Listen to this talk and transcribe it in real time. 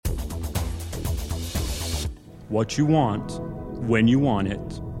what you want, when you want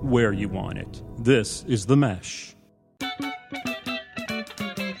it, where you want it. This is The Mesh.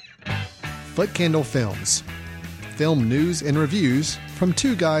 Footcandle Films. Film news and reviews from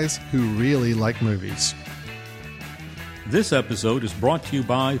two guys who really like movies. This episode is brought to you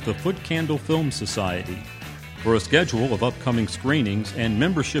by the Footcandle Film Society. For a schedule of upcoming screenings and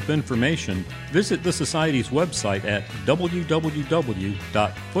membership information, visit the Society's website at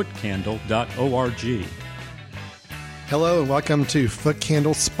www.footcandle.org. Hello and welcome to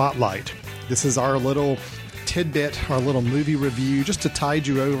Footcandle Spotlight. This is our little tidbit, our little movie review, just to tide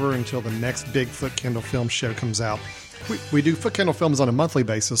you over until the next big Footcandle film show comes out. We do Footcandle films on a monthly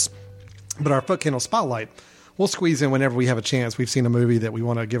basis, but our Footcandle Spotlight, we'll squeeze in whenever we have a chance. We've seen a movie that we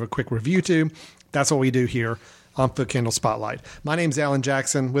want to give a quick review to. That's what we do here on Footcandle Spotlight. My name's Alan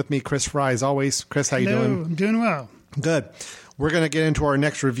Jackson. With me, Chris Fry, as always. Chris, how you doing? I'm doing well. Good. We're going to get into our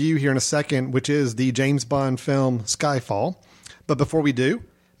next review here in a second, which is the James Bond film Skyfall. But before we do,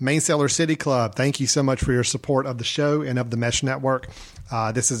 Main Cellar City Club, thank you so much for your support of the show and of the Mesh Network.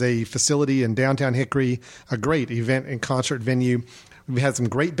 This is a facility in downtown Hickory, a great event and concert venue. We've had some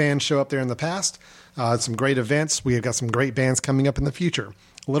great bands show up there in the past, some great events. We have got some great bands coming up in the future.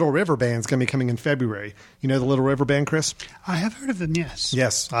 Little River Band's going to be coming in February. You know the Little River Band, Chris? I have heard of them, yes.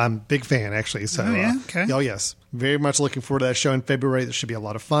 Yes, I'm a big fan, actually. So, oh, yeah? Okay. Oh, yes. Very much looking forward to that show in February. That should be a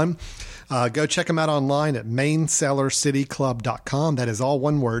lot of fun. Go check them out online at maincellarcityclub.com. That is all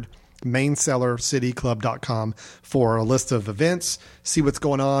one word, maincellarcityclub.com, for a list of events. See what's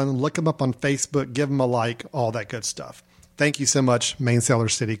going on. Look them up on Facebook. Give them a like, all that good stuff. Thank you so much, Main Cellar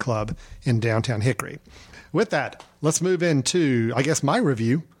City Club in downtown Hickory. With that, let's move into, I guess, my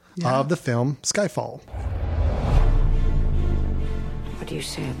review of the film Skyfall. What do you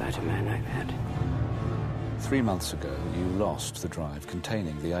say about a man like that? 3 months ago, you lost the drive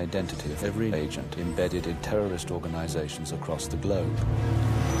containing the identity of every agent embedded in terrorist organizations across the globe.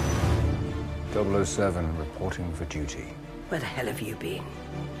 007 reporting for duty. Where the hell have you been?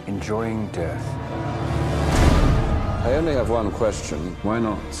 Enjoying death. I only have one question. Why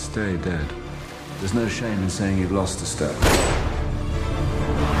not stay dead? There's no shame in saying you've lost a step.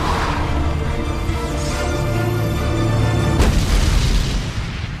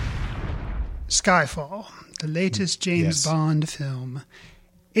 Skyfall, the latest James Bond film.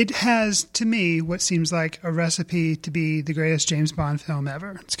 It has, to me, what seems like a recipe to be the greatest James Bond film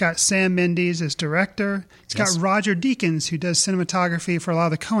ever. It's got Sam Mendes as director. It's got Roger Deakins, who does cinematography for a lot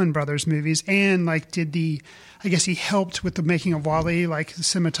of the Coen Brothers movies, and I guess he helped with the making of WALL-E, like the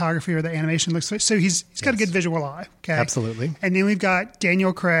cinematography or the animation looks like. So he's got a good visual eye. Okay? Absolutely. And then we've got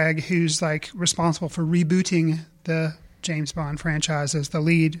Daniel Craig, who's like responsible for rebooting the James Bond franchise as the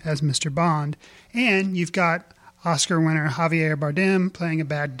lead as Mr. Bond. And you've got Oscar winner Javier Bardem playing a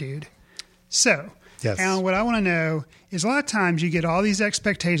bad dude. So, Alan, what I want to know is a lot of times you get all these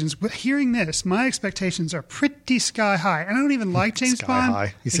expectations. But hearing this, my expectations are pretty sky high. And I don't even like James Bond.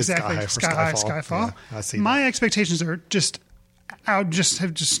 High. He said exactly. Sky high for Skyfall. Yeah, I see my that. expectations are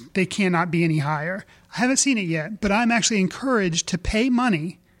they cannot be any higher. I haven't seen it yet, but I'm actually encouraged to pay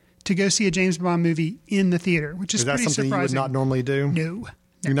money to go see a James Bond movie in the theater, which is pretty something surprising. You would not normally do? No.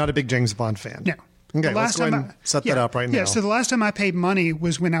 You're not a big James Bond fan? No. Okay, let's go ahead and set that up right now. Yeah, so the last time I paid money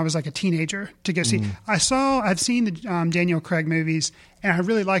was when I was like a teenager to go see. I've seen the Daniel Craig movies, and I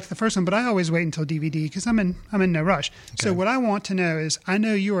really liked the first one, but I always wait until DVD because I'm in no rush. Okay. So what I want to know is, I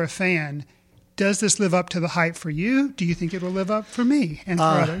know you're a fan. Does this live up to the hype for you? Do you think it will live up for me and for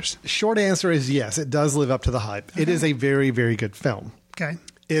others? Short answer is yes, it does live up to the hype. Okay. It is a very, very good film. Okay.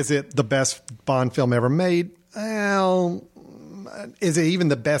 Is it the best Bond film ever made? Well, is it even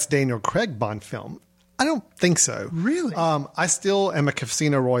the best Daniel Craig Bond film? I don't think so. Really? I still am a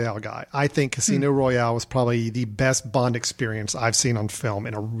Casino Royale guy. I think Casino Royale was probably the best Bond experience I've seen on film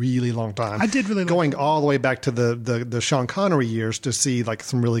in a really long time. I did really going all the way back to the Sean Connery years to see like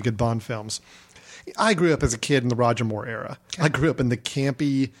some really good Bond films. I grew up as a kid in the Roger Moore era. Okay. I grew up in the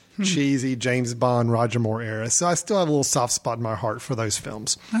campy, cheesy James Bond Roger Moore era. So I still have a little soft spot in my heart for those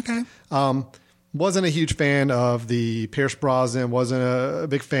films. Okay. Wasn't a huge fan of the Pierce Brosnan. Wasn't a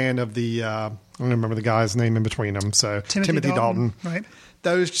big fan of the, I don't remember the guy's name in between them. So Timothy Dalton. Right.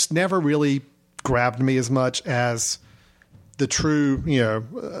 Those just never really grabbed me as much as the true,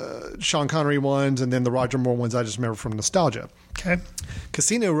 Sean Connery ones, and then the Roger Moore ones I just remember from nostalgia. Okay.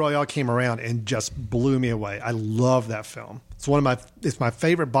 Casino Royale came around and just blew me away. I love that film. It's my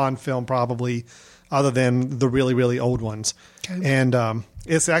favorite Bond film probably, other than the really, really old ones. Okay. And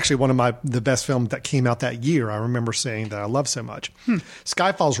it's actually one of the best films that came out that year. I remember saying that I love so much.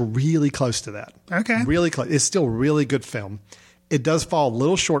 Skyfall's really close to that. Okay. Really close. It's still a really good film. It does fall a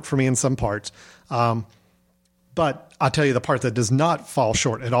little short for me in some parts. But I'll tell you, the part that does not fall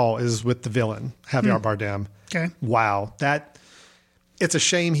short at all is with the villain, Javier Bardem. Okay. Wow. It's a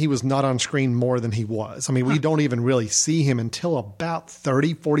shame he was not on screen more than he was. I mean, we don't even really see him until about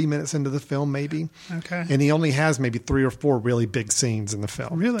 30, 40 minutes into the film, maybe. Okay. And he only has maybe 3 or 4 really big scenes in the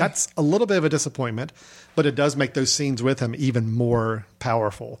film. Really? That's a little bit of a disappointment, but it does make those scenes with him even more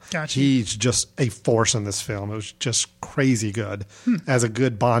powerful. Gotcha. He's just a force in this film. It was just crazy good as a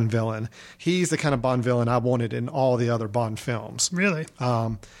good Bond villain. He's the kind of Bond villain I wanted in all the other Bond films. Really?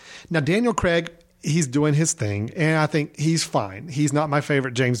 Now, Daniel Craig, he's doing his thing, and I think he's fine. He's not my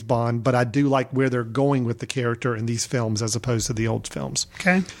favorite James Bond, but I do like where they're going with the character in these films as opposed to the old films.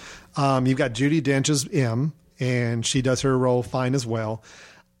 Okay. You've got Judi Dench as M, and she does her role fine as well.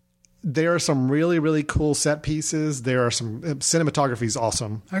 There are some really, really cool set pieces. There are some cinematography is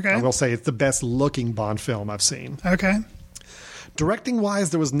awesome. Okay. I will say it's the best looking Bond film I've seen. Okay. Directing wise,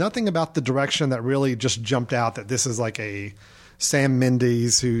 there was nothing about the direction that really just jumped out that this is like a Sam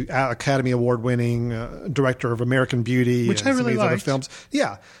Mendes, who Academy Award winning director of American Beauty, which and I some of really these other liked. films.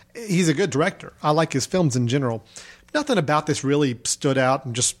 Yeah, he's a good director. I like his films in general. Nothing about this really stood out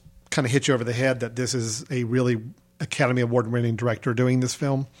and just kind of hit you over the head that this is a really Academy Award winning director doing this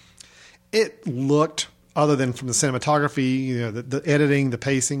film. It looked, other than from the cinematography, the editing, the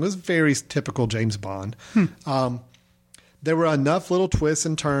pacing, was very typical James Bond. There were enough little twists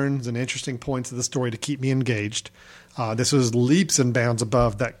and turns and interesting points of the story to keep me engaged. This was leaps and bounds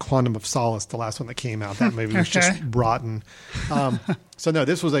above that Quantum of Solace, the last one that came out. That movie was just rotten. So no,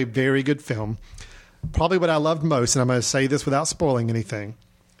 this was a very good film. Probably what I loved most, and I'm going to say this without spoiling anything,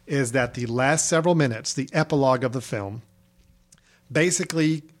 is that the last several minutes, the epilogue of the film,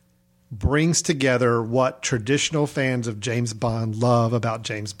 basically brings together what traditional fans of James Bond love about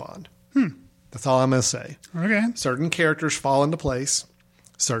James Bond. That's all I'm going to say. Okay. Certain characters fall into place.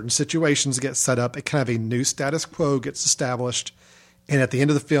 Certain situations get set up. A kind of a new status quo gets established. And at the end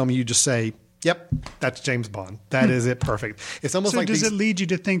of the film, you just say, yep, that's James Bond. That is it. Perfect. It's almost like does it lead you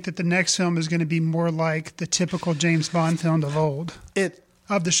to think that the next film is going to be more like the typical James Bond film of old?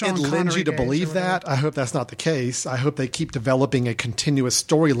 Of the Sean Connery lends you to believe that. I hope that's not the case. I hope they keep developing a continuous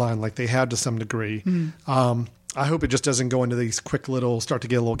storyline like they have to some degree. I hope it just doesn't go into these quick little, start to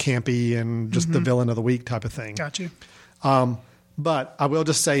get a little campy and just the villain of the week type of thing. Got you. But I will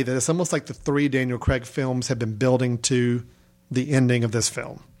just say that it's almost like the 3 Daniel Craig films have been building to the ending of this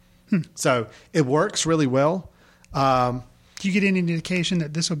film. So it works really well. Do you get any indication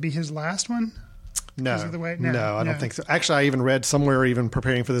that this will be his last one? No, No, I don't think so. Actually, I even read somewhere, even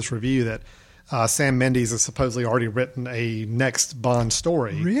preparing for this review, that Sam Mendes has supposedly already written a next Bond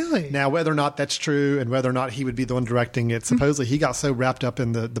story. Really? Now, whether or not that's true and whether or not he would be the one directing it, supposedly he got so wrapped up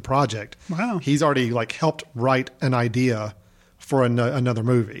in the project. Wow. He's already helped write an idea for another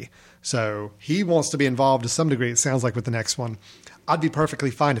movie. So he wants to be involved to some degree, it sounds like, with the next one. I'd be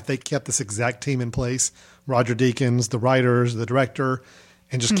perfectly fine if they kept this exact team in place, Roger Deakins, the writers, the director,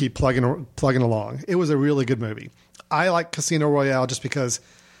 and just keep plugging along. It was a really good movie. I like Casino Royale just because,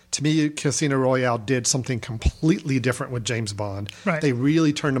 to me, Casino Royale did something completely different with James Bond. Right. They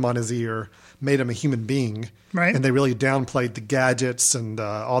really turned him on his ear, made him a human being, right. And they really downplayed the gadgets and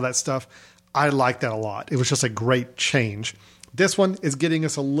all that stuff. I like that a lot. It was just a great change. This one is getting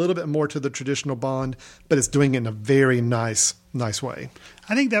us a little bit more to the traditional Bond, but it's doing it in a very nice way.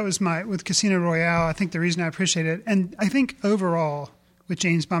 I think that was with Casino Royale, I think the reason I appreciate it, and I think overall with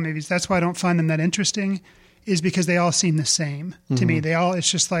James Bond movies, that's why I don't find them that interesting, is because they all seem the same to me.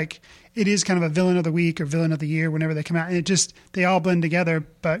 It's just like, it is kind of a villain of the week or villain of the year whenever they come out, and they all blend together.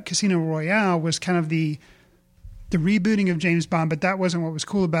 But Casino Royale was kind of the rebooting of James Bond, but that wasn't what was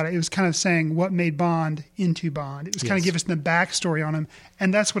cool about it. It was kind of saying what made Bond into Bond. It was kind of give us the backstory on him,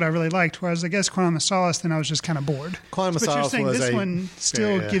 and that's what I really liked. Whereas I guess Quantum of Solace, then I was just kind of bored. Quantum of But you're Solace saying was this one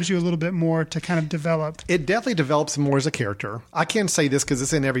still gives you a little bit more to kind of develop. It definitely develops more as a character. I can't say this because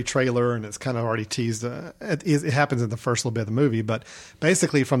it's in every trailer and it's kind of already teased. It happens in the first little bit of the movie, but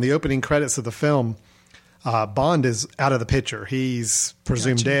basically from the opening credits of the film, Bond is out of the picture. He's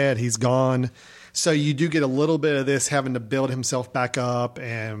presumed dead. He's gone. So you do get a little bit of this having to build himself back up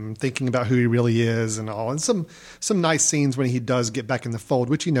and thinking about who he really is and all. And some nice scenes when he does get back in the fold,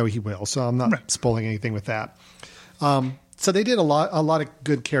 which he will. So I'm not spoiling anything with that. So they did a lot of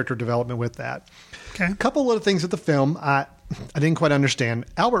good character development with that. Okay. A couple little things with the film I didn't quite understand.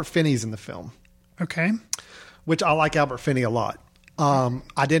 Albert Finney's in the film. Okay. Which I like Albert Finney a lot.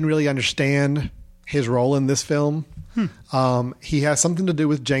 I didn't really understand his role in this film. He has something to do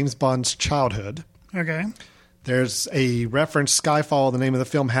with James Bond's childhood. Okay. There's a reference, Skyfall, the name of the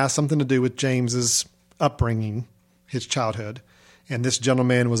film, has something to do with James's upbringing, his childhood. and this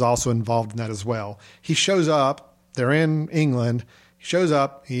gentleman was also involved in that as well. He shows up. They're in England. He shows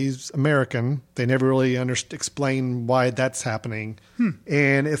up. He's American. They never really explain why that's happening.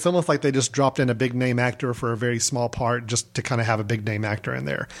 And it's almost like they just dropped in a big name actor for a very small part just to kind of have a big name actor in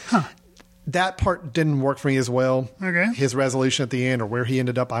there. That part didn't work for me as well. Okay. His resolution at the end or where he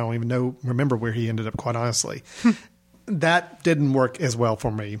ended up, I don't even remember where he ended up, quite honestly. That didn't work as well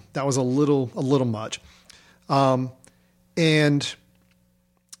for me. That was a little much. And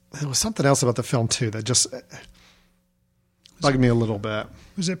there was something else about the film too that just bugged me a little bit.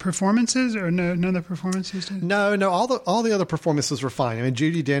 Was it performances or none of the performances did? No. All the other performances were fine. I mean,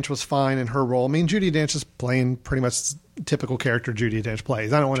 Judi Dench was fine in her role. I mean, Judi Dench is playing pretty much the typical character Judi Dench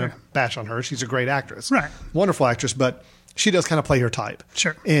plays. I don't want to bash on her. She's a great actress. Right. Wonderful actress, but she does kind of play her type.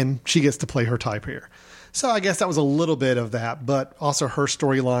 Sure. And she gets to play her type here. So I guess that was a little bit of that, but also her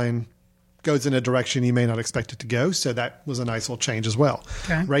storyline goes in a direction you may not expect it to go. So that was a nice little change as well.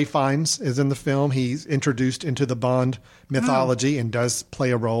 Okay. Ralph Fiennes is in the film. He's introduced into the Bond mythology and does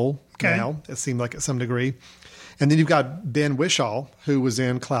play a role now, it seemed like at some degree. And then you've got Ben Whishaw, who was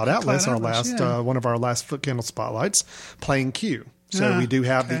in Cloud Atlas, one of our last Footcandle spotlights, playing Q. So we do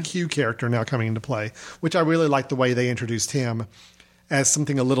have the Q character now coming into play, which I really like the way they introduced him as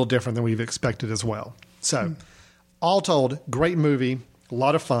something a little different than we've expected as well. So all told, great movie, a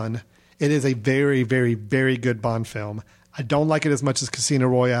lot of fun. It is a very, very, very good Bond film. I don't like it as much as Casino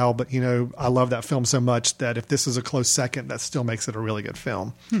Royale, but, I love that film so much that if this is a close second, that still makes it a really good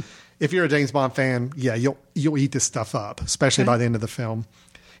film. If you're a James Bond fan, you'll eat this stuff up, especially by the end of the film.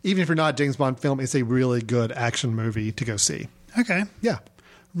 Even if you're not a James Bond film, it's a really good action movie to go see. Okay. Yeah.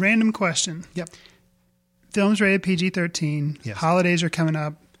 Random question. Yep. Film's rated PG-13. Yes. Holidays are coming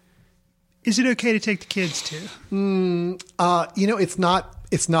up. Is it okay to take the kids to?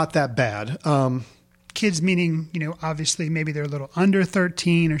 It's not that bad. Kids meaning, obviously maybe they're a little under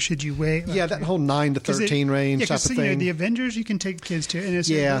 13, or should you wait? That whole 9 to 13 range type of thing. The Avengers you can take kids to, and it's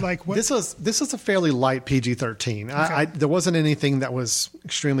like what? This was a fairly light PG-13. Okay. There wasn't anything that was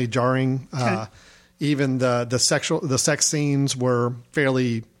extremely jarring. Okay. Even the sex scenes were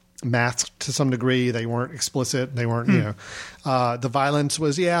fairly masked to some degree. They weren't explicit. They weren't, the violence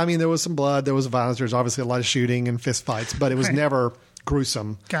was, there was some blood. There was violence. There was obviously a lot of shooting and fist fights, but it was never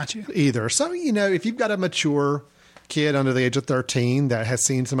gruesome either. So, if you've got a mature kid under the age of 13 that has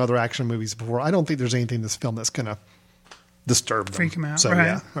seen some other action movies before, I don't think there's anything in this film that's going to disturb them. Freak them out. So,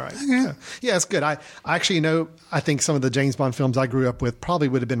 right. All right. Okay. Yeah, it's good. I actually I think some of the James Bond films I grew up with probably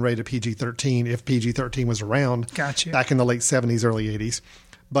would have been rated PG-13 if PG-13 was around back in the late 70s, early 80s.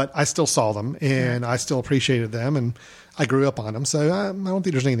 But I still saw them, and I still appreciated them, and I grew up on them. So I don't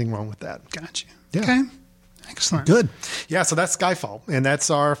think there's anything wrong with that. Gotcha. Yeah. Okay. Excellent. Good. Yeah, so that's Skyfall, and that's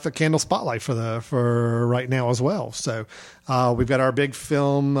our Footcandle Spotlight for right now as well. So we've got our big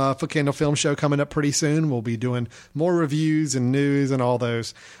Footcandle film show coming up pretty soon. We'll be doing more reviews and news and all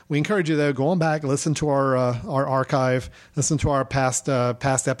those. We encourage you, though, go on back, listen to our archive, listen to our past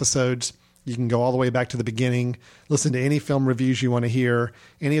episodes. You can go all the way back to the beginning, listen to any film reviews you want to hear,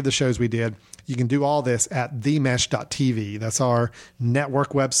 any of the shows we did. You can do all this at themesh.tv. That's our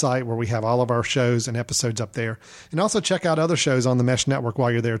network website where we have all of our shows and episodes up there. And also check out other shows on the Mesh Network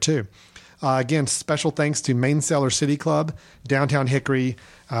while you're there too. Again, special thanks to Main Cellar City Club, downtown Hickory,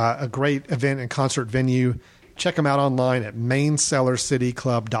 a great event and concert venue. Check them out online at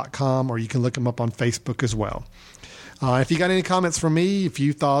maincellarcityclub.com, or you can look them up on Facebook as well. If you got any comments from me, if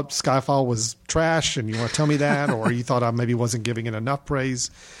you thought Skyfall was trash and you want to tell me that, or you thought I maybe wasn't giving it enough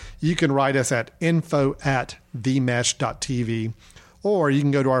praise, you can write us at info@themesh.tv, or you can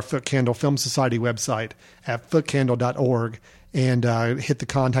go to our Footcandle Film Society website at footcandle.org and hit the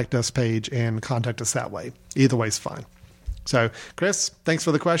contact us page and contact us that way. Either way is fine. So, Chris, thanks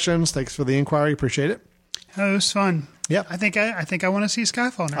for the questions. Thanks for the inquiry. Appreciate it. Oh, it was fun. Yep. I think I want to see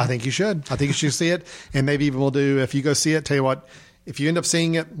Skyfall now. I think you should. I think you should see it, and maybe even we'll do, if you go see it, tell you what, if you end up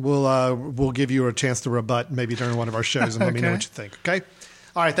seeing it, we'll give you a chance to rebut maybe during one of our shows and let me know what you think. Okay.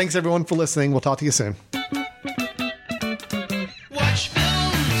 All right. Thanks everyone for listening. We'll talk to you soon. Watch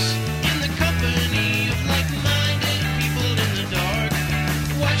films in the company of like-minded people in the dark.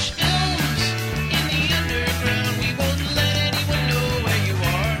 Watch films in the underground. We won't let anyone know where you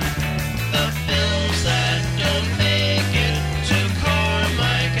are. The films that don't make it to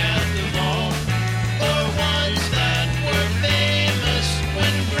Carmike at the mall, or ones that were famous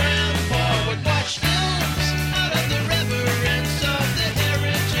when Grandpa would watch films out of the reverence of the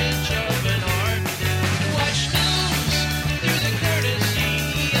heritage of an art.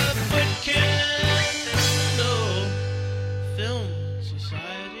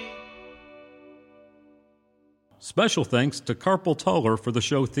 Special thanks to Carpal Tuller for the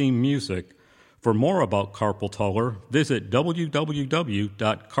show theme music. For more about Carpal Tuller, visit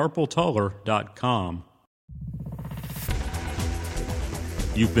www.carpaltuller.com.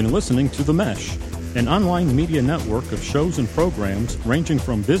 You've been listening to The Mesh, an online media network of shows and programs ranging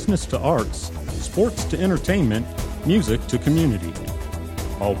from business to arts, sports to entertainment, music to community.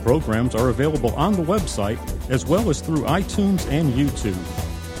 All programs are available on the website as well as through iTunes and YouTube.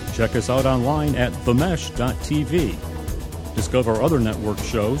 Check us out online at themesh.tv. Discover other network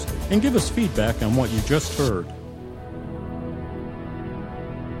shows and give us feedback on what you just heard.